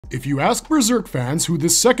If you ask Berserk fans who the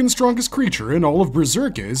second strongest creature in all of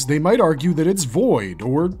Berserk is, they might argue that it's Void,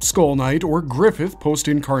 or Skull Knight, or Griffith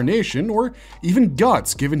post-incarnation, or even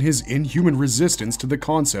Guts given his inhuman resistance to the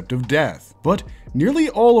concept of death. But nearly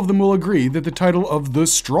all of them will agree that the title of the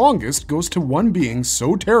strongest goes to one being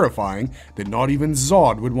so terrifying that not even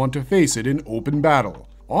Zod would want to face it in open battle.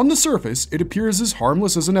 On the surface, it appears as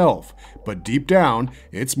harmless as an elf, but deep down,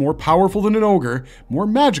 it's more powerful than an ogre, more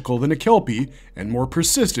magical than a kelpie, and more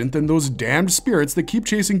persistent than those damned spirits that keep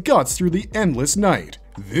chasing Guts through the endless night.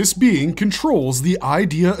 This being controls the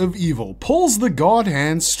idea of evil, pulls the god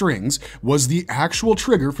hand strings, was the actual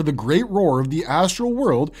trigger for the great roar of the astral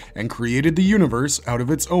world, and created the universe out of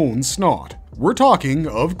its own snot. We're talking,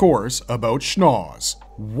 of course, about Schnoz.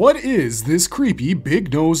 What is this creepy,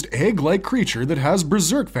 big-nosed, egg-like creature that has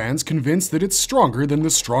Berserk fans convinced that it's stronger than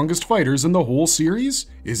the strongest fighters in the whole series?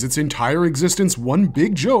 Is its entire existence one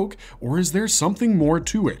big joke, or is there something more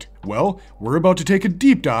to it? Well, we're about to take a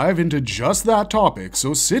deep dive into just that topic,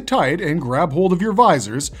 so sit tight and grab hold of your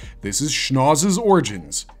visors. This is Schnoz's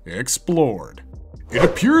Origins, Explored. It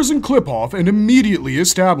appears in Clip-Off and immediately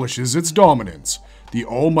establishes its dominance. The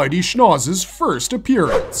almighty Schnoz's first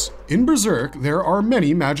appearance. In Berserk, there are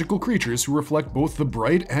many magical creatures who reflect both the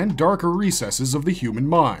bright and darker recesses of the human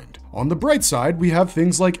mind. On the bright side, we have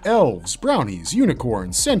things like elves, brownies,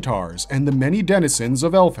 unicorns, centaurs, and the many denizens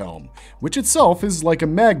of Elfhelm, which itself is like a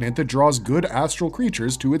magnet that draws good astral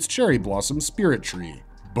creatures to its cherry blossom spirit tree.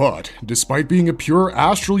 But, despite being a pure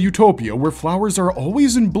astral utopia where flowers are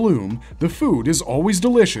always in bloom, the food is always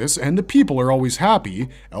delicious, and the people are always happy,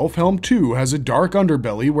 Elfhelm too has a dark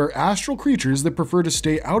underbelly where astral creatures that prefer to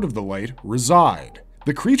stay out of the light reside.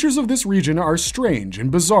 The creatures of this region are strange and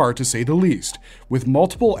bizarre to say the least, with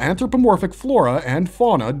multiple anthropomorphic flora and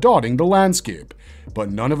fauna dotting the landscape, but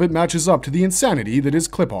none of it matches up to the insanity that is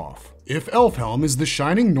Clip-Off. If Elfhelm is the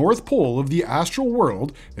shining North Pole of the astral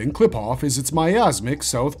world, then Clip-Off is its miasmic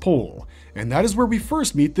South Pole, and that is where we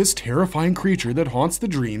first meet this terrifying creature that haunts the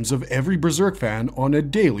dreams of every Berserk fan on a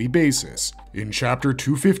daily basis. In Chapter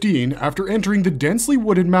 215, after entering the densely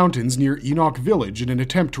wooded mountains near Enoch Village in an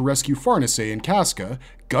attempt to rescue Farnace and Casca,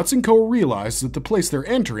 Guts and Co. realize that the place they're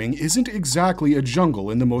entering isn't exactly a jungle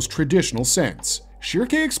in the most traditional sense.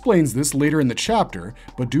 Shirke explains this later in the chapter,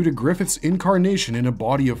 but due to Griffith's incarnation in a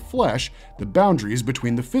body of flesh, the boundaries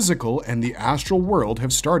between the physical and the astral world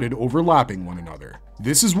have started overlapping one another.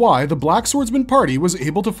 This is why the Black Swordsman party was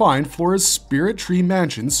able to find Flora's Spirit Tree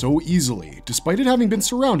Mansion so easily, despite it having been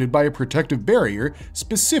surrounded by a protective barrier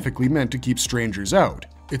specifically meant to keep strangers out.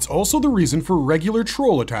 It's also the reason for regular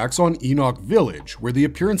troll attacks on Enoch Village, where the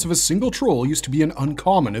appearance of a single troll used to be an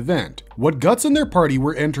uncommon event. What Guts and their party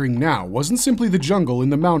were entering now wasn't simply the jungle in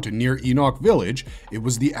the mountain near Enoch Village, it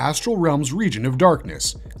was the Astral Realm's region of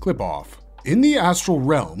darkness, Clip-Off. In the Astral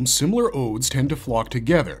Realm, similar odes tend to flock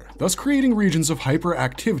together, thus creating regions of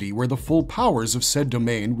hyperactivity where the full powers of said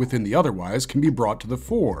domain within the otherwise can be brought to the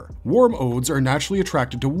fore. Warm odes are naturally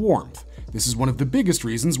attracted to warmth. This is one of the biggest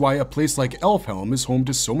reasons why a place like Elfhelm is home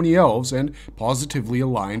to so many elves and positively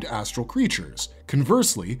aligned astral creatures.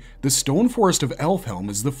 Conversely, the stone forest of Elfhelm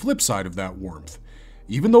is the flip side of that warmth.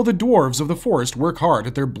 Even though the dwarves of the forest work hard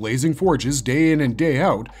at their blazing forges day in and day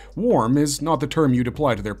out, warm is not the term you'd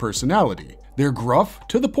apply to their personality. They're gruff,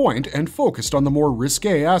 to the point, and focused on the more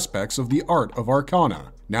risque aspects of the art of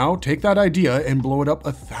Arcana. Now take that idea and blow it up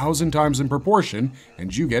 1,000 times in proportion,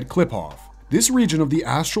 and you get Clip-Off. This region of the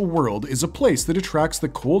astral world is a place that attracts the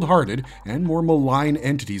cold-hearted and more malign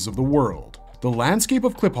entities of the world. The landscape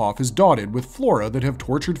of Clip-Off is dotted with flora that have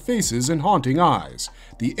tortured faces and haunting eyes.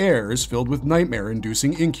 The air is filled with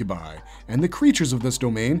nightmare-inducing incubi, and the creatures of this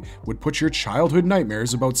domain would put your childhood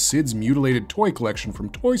nightmares about Sid's mutilated toy collection from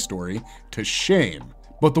Toy Story to shame.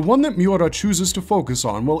 But the one that Miura chooses to focus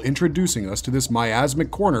on while introducing us to this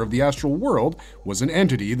miasmic corner of the astral world was an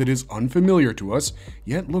entity that is unfamiliar to us,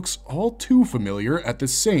 yet looks all too familiar at the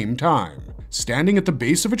same time. Standing at the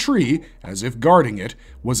base of a tree, as if guarding it,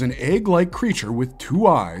 was an egg-like creature with 2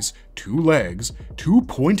 eyes, 2 legs, 2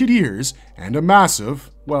 pointed ears, and a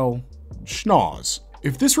massive, well, schnoz.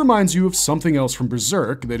 If this reminds you of something else from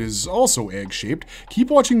Berserk that is also egg-shaped, keep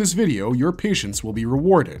watching this video, your patience will be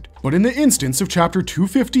rewarded. But in the instance of Chapter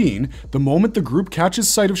 215, the moment the group catches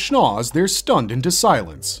sight of Schnoz, they're stunned into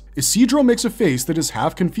silence. Isidro makes a face that is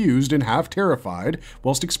half confused and half terrified,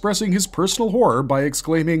 whilst expressing his personal horror by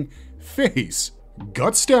exclaiming, "Face!"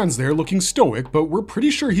 Guts stands there looking stoic, but we're pretty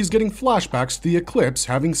sure he's getting flashbacks to the eclipse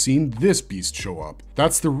having seen this beast show up.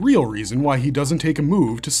 That's the real reason why he doesn't take a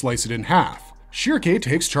move to slice it in half. Shirke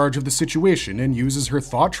takes charge of the situation and uses her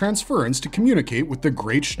thought transference to communicate with the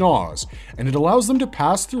great Schnoz, and it allows them to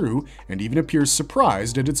pass through and even appears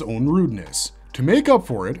surprised at its own rudeness. To make up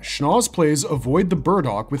for it, Schnoz plays Avoid the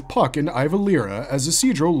Burdock with Puck and Ivalira as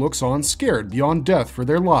Isidro looks on scared beyond death for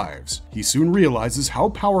their lives. He soon realizes how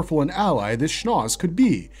powerful an ally this Schnoz could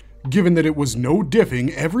be, given that it was no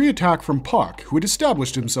diffing every attack from Puck, who had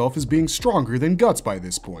established himself as being stronger than Guts by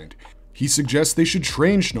this point. He suggests they should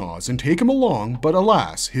train Schnoz and take him along, but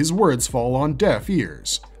alas, his words fall on deaf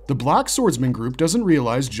ears. The Black Swordsman group doesn't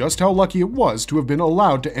realize just how lucky it was to have been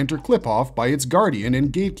allowed to enter Klipoff by its guardian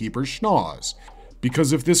and gatekeeper Schnoz,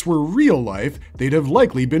 because if this were real life, they'd have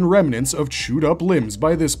likely been remnants of chewed up limbs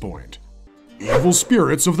by this point. Evil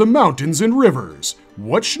spirits of the mountains and rivers,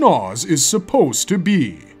 what Schnoz is supposed to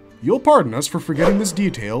be. You'll pardon us for forgetting this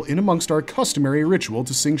detail in amongst our customary ritual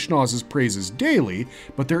to sing Schnoz's praises daily,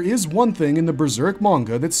 but there is one thing in the Berserk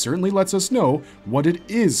manga that certainly lets us know what it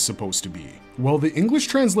is supposed to be. While the English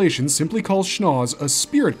translation simply calls Schnoz a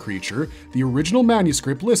spirit creature, the original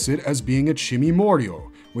manuscript lists it as being a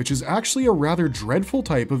Chimimoryo, which is actually a rather dreadful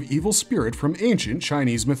type of evil spirit from ancient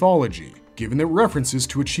Chinese mythology. Given that references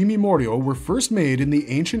to a Chimimoryo were first made in the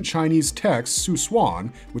ancient Chinese text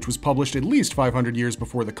Susuan, which was published at least 500 years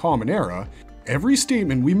before the Common Era, every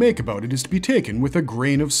statement we make about it is to be taken with a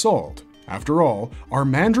grain of salt. After all, our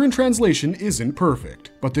Mandarin translation isn't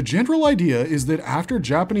perfect, but the general idea is that after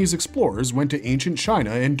Japanese explorers went to ancient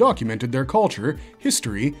China and documented their culture,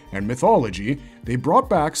 history, and mythology, they brought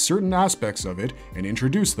back certain aspects of it and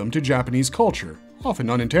introduced them to Japanese culture, often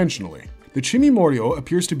unintentionally. The Chimimoryo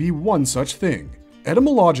appears to be one such thing.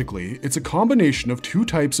 Etymologically, it's a combination of two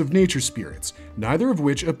types of nature spirits, neither of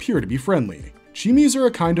which appear to be friendly. Chimis are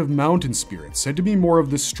a kind of mountain spirit, said to be more of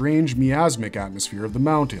the strange miasmic atmosphere of the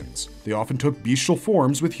mountains. They often took bestial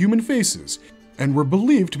forms with human faces, and were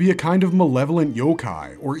believed to be a kind of malevolent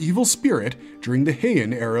yokai, or evil spirit, during the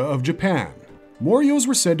Heian era of Japan. Moryos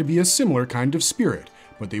were said to be a similar kind of spirit,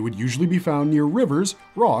 but they would usually be found near rivers,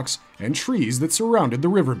 rocks, and trees that surrounded the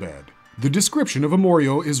riverbed. The description of a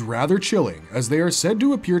Moryo is rather chilling, as they are said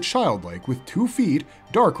to appear childlike with 2 feet,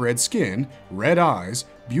 dark red skin, red eyes,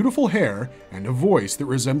 beautiful hair, and a voice that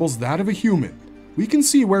resembles that of a human. We can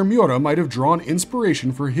see where Miura might have drawn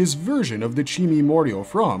inspiration for his version of the Chimimoryo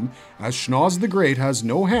from, as Schnoz the Great has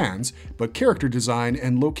no hands, but character design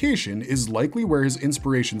and location is likely where his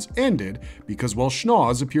inspirations ended, because while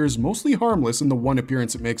Schnoz appears mostly harmless in the one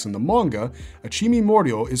appearance it makes in the manga, a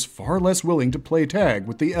Chimimoryo is far less willing to play tag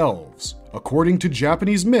with the elves. According to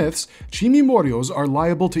Japanese myths, Chimimoryos are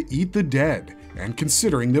liable to eat the dead, and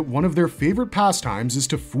considering that one of their favorite pastimes is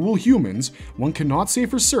to fool humans, one cannot say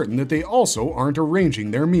for certain that they also aren't arranging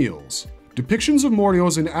their meals. Depictions of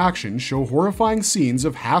Moryos in action show horrifying scenes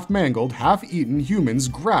of half-mangled, half-eaten humans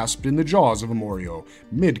grasped in the jaws of a Moryo,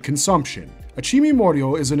 mid-consumption. A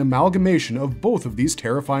Chimimoryo is an amalgamation of both of these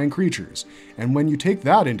terrifying creatures, and when you take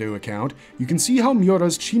that into account, you can see how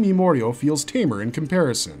Miura's Chimimoryo feels tamer in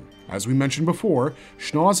comparison. As we mentioned before,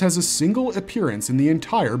 Schnoz has a single appearance in the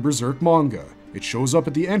entire Berserk manga. It shows up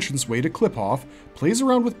at the entranceway to Klipoff, plays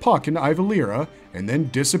around with Puck and Ivalira, and then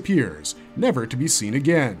disappears, never to be seen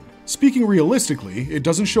again. Speaking realistically, it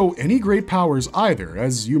doesn't show any great powers either,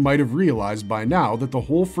 as you might have realized by now that the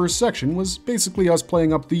whole first section was basically us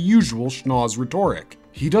playing up the usual Schnoz rhetoric.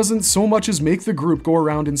 He doesn't so much as make the group go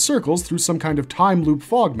around in circles through some kind of time loop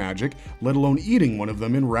fog magic, let alone eating one of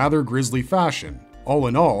them in rather grisly fashion. All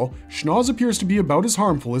in all, Schnoz appears to be about as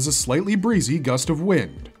harmful as a slightly breezy gust of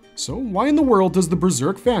wind. So why in the world does the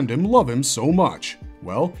Berserk fandom love him so much?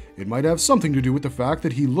 Well, it might have something to do with the fact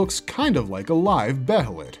that he looks kind of like a live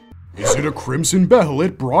Behelit. Is it a Crimson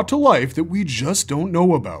Behelit brought to life that we just don't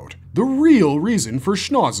know about? The real reason for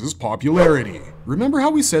Schnoz's popularity. Remember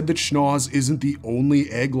how we said that Schnoz isn't the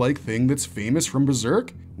only egg-like thing that's famous from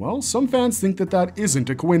Berserk? Well, some fans think that that isn't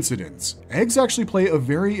a coincidence. Eggs actually play a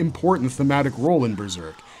very important thematic role in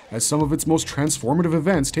Berserk, as some of its most transformative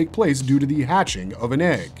events take place due to the hatching of an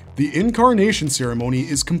egg. The incarnation ceremony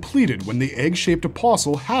is completed when the egg-shaped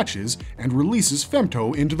apostle hatches and releases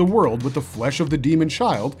Femto into the world with the flesh of the demon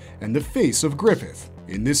child and the face of Griffith.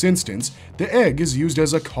 In this instance, the egg is used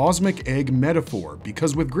as a cosmic egg metaphor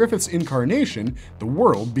because with Griffith's incarnation, the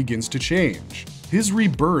world begins to change. His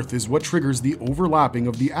rebirth is what triggers the overlapping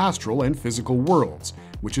of the astral and physical worlds,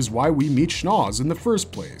 which is why we meet Schnoz in the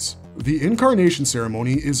first place. The incarnation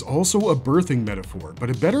ceremony is also a birthing metaphor, but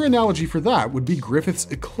a better analogy for that would be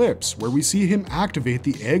Griffith's eclipse, where we see him activate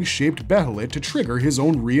the egg-shaped Behelit to trigger his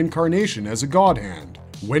own reincarnation as a god hand.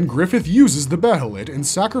 When Griffith uses the Behelit and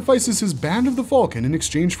sacrifices his Band of the Falcon in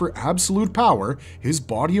exchange for absolute power, his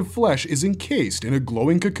body of flesh is encased in a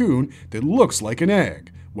glowing cocoon that looks like an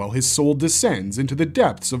egg, while his soul descends into the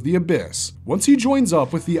depths of the abyss. Once he joins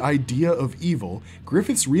up with the idea of evil,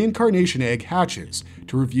 Griffith's reincarnation egg hatches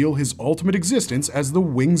to reveal his ultimate existence as the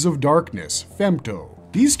Wings of Darkness, Femto.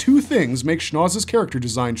 These two things make Schnoz's character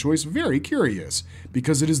design choice very curious,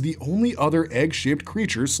 because it is the only other egg-shaped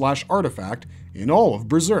creature / artifact in all of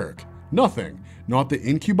Berserk. Nothing, not the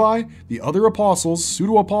incubi, the other apostles,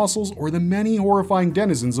 pseudo-apostles, or the many horrifying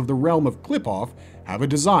denizens of the realm of Kliphoff have a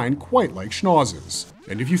design quite like Schnoz's.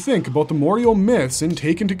 And if you think about the Morio myths and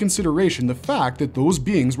take into consideration the fact that those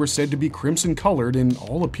beings were said to be crimson-colored in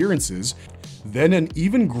all appearances, then an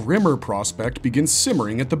even grimmer prospect begins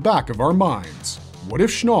simmering at the back of our minds. What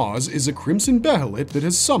if Schnoz is a crimson Behelit that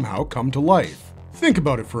has somehow come to life? Think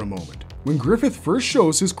about it for a moment. When Griffith first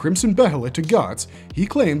shows his crimson Behelit to Guts, he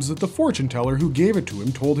claims that the fortune teller who gave it to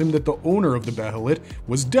him told him that the owner of the Behelit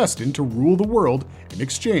was destined to rule the world in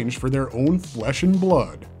exchange for their own flesh and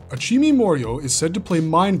blood. Achimi Morio is said to play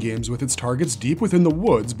mind games with its targets deep within the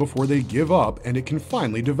woods before they give up and it can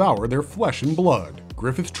finally devour their flesh and blood.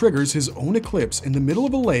 Griffith triggers his own eclipse in the middle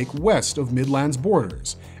of a lake west of Midland's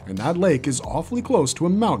borders, and that lake is awfully close to a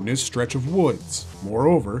mountainous stretch of woods.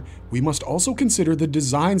 Moreover, we must also consider the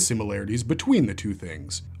design similarities between the two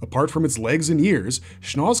things. Apart from its legs and ears,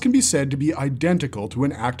 Schnoz can be said to be identical to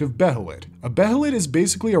an active Behelit. A Behelit is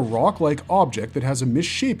basically a rock-like object that has a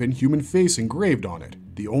misshapen human face engraved on it.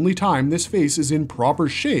 The only time this face is in proper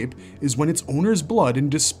shape is when its owner's blood and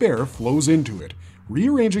despair flows into it,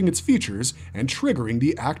 rearranging its features and triggering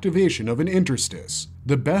the activation of an interstice.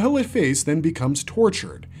 The Behelit face then becomes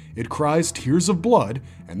tortured. It cries tears of blood,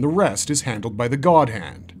 and the rest is handled by the God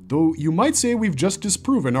Hand. Though you might say we've just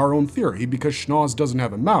disproven our own theory because Schnoz doesn't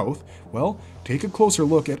have a mouth, well, take a closer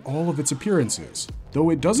look at all of its appearances. Though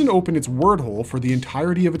it doesn't open its word hole for the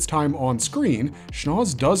entirety of its time on screen,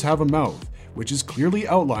 Schnoz does have a mouth, which is clearly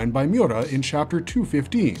outlined by Miura in chapter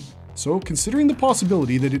 215. So, considering the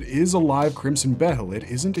possibility that it is a live Crimson Behelit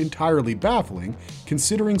isn't entirely baffling,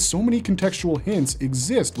 considering so many contextual hints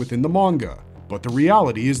exist within the manga. But the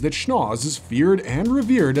reality is that Schnoz is feared and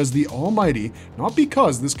revered as the Almighty, not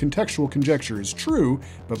because this contextual conjecture is true,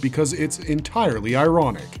 but because it's entirely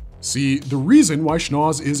ironic. See, the reason why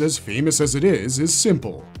Schnoz is as famous as it is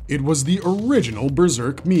simple. It was the original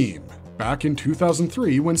Berserk meme. Back in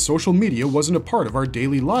 2003, when social media wasn't a part of our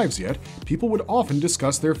daily lives yet, people would often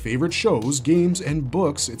discuss their favorite shows, games, and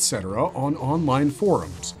books, etc. on online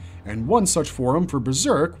forums. And one such forum for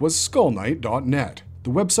Berserk was skullknight.net.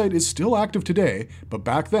 The website is still active today, but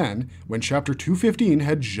back then, when chapter 215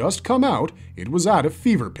 had just come out, it was at a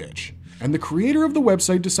fever pitch. And the creator of the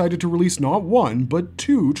website decided to release not one, but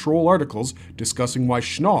 2 troll articles discussing why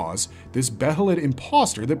Schnoz, this Behelit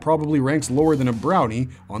imposter that probably ranks lower than a brownie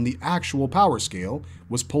on the actual power scale,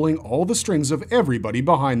 was pulling all the strings of everybody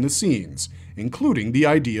behind the scenes, including the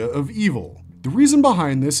idea of evil. The reason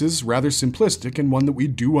behind this is rather simplistic and one that we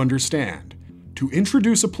do understand. To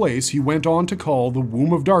introduce a place he went on to call the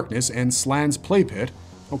Womb of Darkness and Slan's Playpit,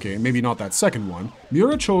 okay, maybe not that second one,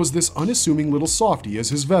 Miura chose this unassuming little softie as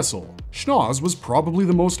his vessel. Schnoz was probably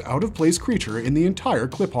the most out-of-place creature in the entire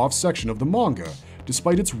Kliphoff section of the manga,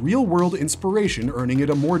 despite its real-world inspiration earning it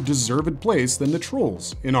a more deserved place than the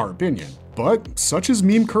trolls, in our opinion. But such is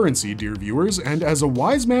meme currency, dear viewers, and as a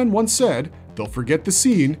wise man once said, they'll forget the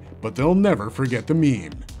scene, but they'll never forget the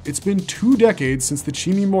meme. It's been 2 decades since the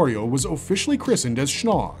Chimi Morio was officially christened as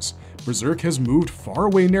Schnoz. Berserk has moved far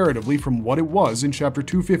away narratively from what it was in chapter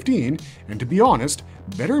 215, and to be honest,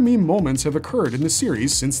 better meme moments have occurred in the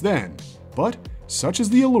series since then. But such is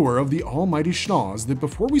the allure of the almighty Schnoz that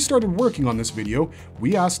before we started working on this video,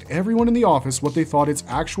 we asked everyone in the office what they thought its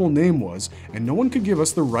actual name was, and no one could give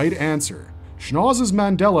us the right answer. Schnoz is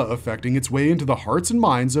Mandela affecting its way into the hearts and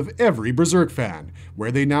minds of every Berserk fan,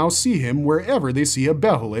 where they now see him wherever they see a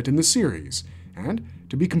Behelit in the series. And,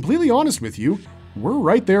 to be completely honest with you, we're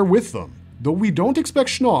right there with them. Though we don't expect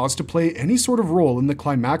Schnoz to play any sort of role in the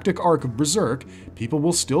climactic arc of Berserk, people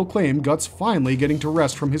will still claim Guts finally getting to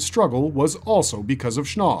rest from his struggle was also because of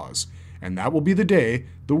Schnoz. And that will be the day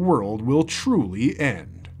the world will truly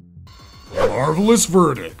end. Marvelous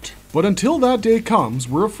verdict. But until that day comes,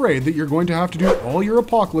 we're afraid that you're going to have to do all your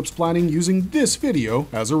apocalypse planning using this video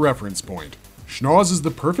as a reference point. Schnoz is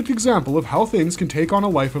the perfect example of how things can take on a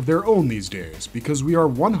life of their own these days, because we are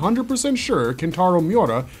 100% sure Kentaro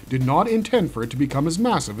Miura did not intend for it to become as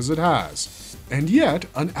massive as it has. And yet,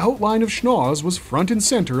 an outline of Schnoz was front and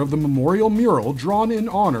center of the memorial mural drawn in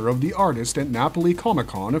honor of the artist at Napoli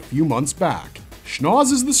Comic-Con a few months back.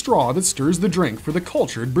 Schnoz is the straw that stirs the drink for the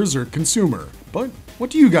cultured Berserk consumer. But what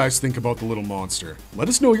do you guys think about the little monster? Let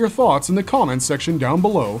us know your thoughts in the comments section down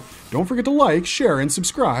below. Don't forget to like, share, and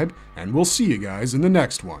subscribe, and we'll see you guys in the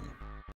next one.